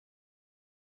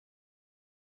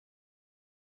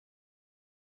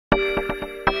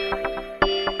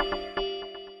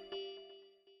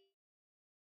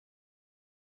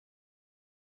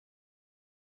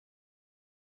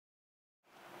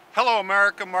Hello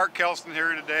America, Mark Kelston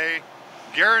here today,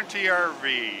 Guarantee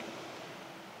RV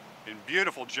in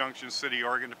beautiful Junction City,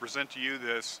 Oregon to present to you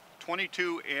this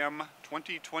 22M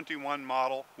 2021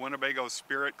 model Winnebago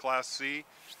Spirit Class C.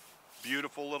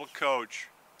 Beautiful little coach.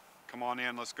 Come on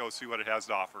in, let's go see what it has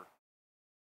to offer.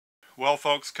 Well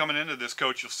folks, coming into this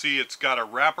coach you'll see it's got a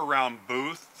wraparound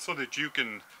booth so that you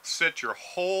can sit your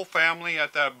whole family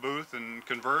at that booth and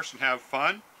converse and have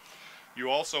fun. You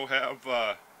also have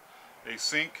a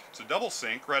sink, it's a double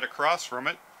sink right across from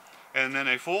it, and then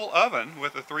a full oven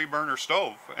with a 3-burner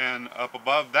stove, and up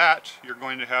above that you're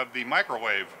going to have the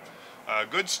microwave.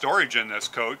 Good storage in this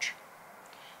coach.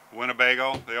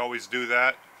 Winnebago, they always do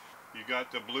that. You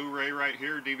got the Blu-ray right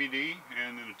here, DVD,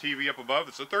 and then the TV up above.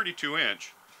 It's a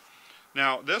 32-inch.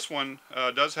 Now this one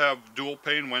does have dual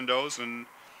pane windows, and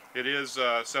it is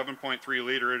 7.3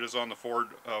 liter. It is on the Ford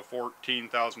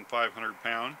 14,500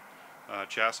 pound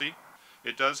chassis.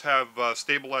 It does have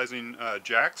stabilizing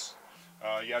jacks.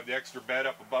 You have the extra bed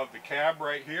up above the cab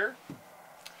right here,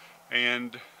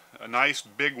 and a nice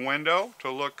big window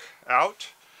to look out.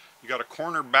 You got a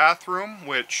corner bathroom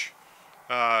which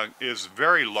is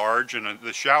very large, and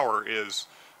the shower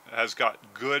has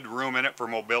got good room in it for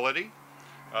mobility.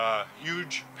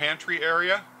 Huge pantry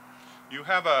area. You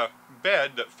have a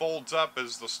bed that folds up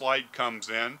as the slide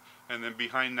comes in, and then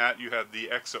behind that you have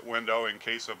the exit window in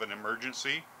case of an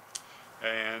emergency.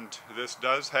 And this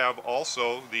does have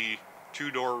also the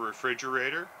 2-door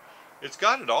refrigerator. It's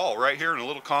got it all right here in a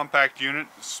little compact unit,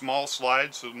 small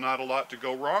slide, so not a lot to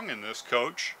go wrong in this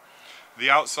coach.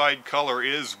 The outside color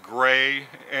is gray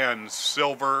and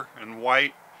silver and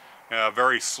white,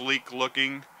 very sleek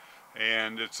looking,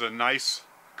 and it's a nice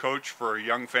coach for a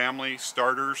young family,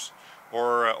 starters,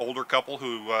 or an older couple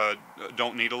who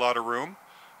don't need a lot of room.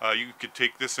 You could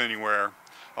take this anywhere.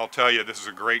 I'll tell you, this is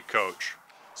a great coach.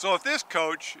 So if this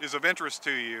coach is of interest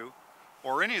to you,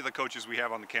 or any of the coaches we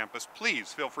have on the campus,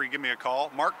 please feel free to give me a call.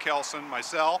 Mark Kelson, my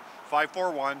cell,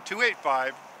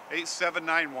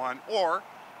 541-285-8791, or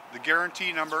the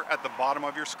guarantee number at the bottom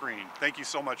of your screen. Thank you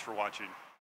so much for watching.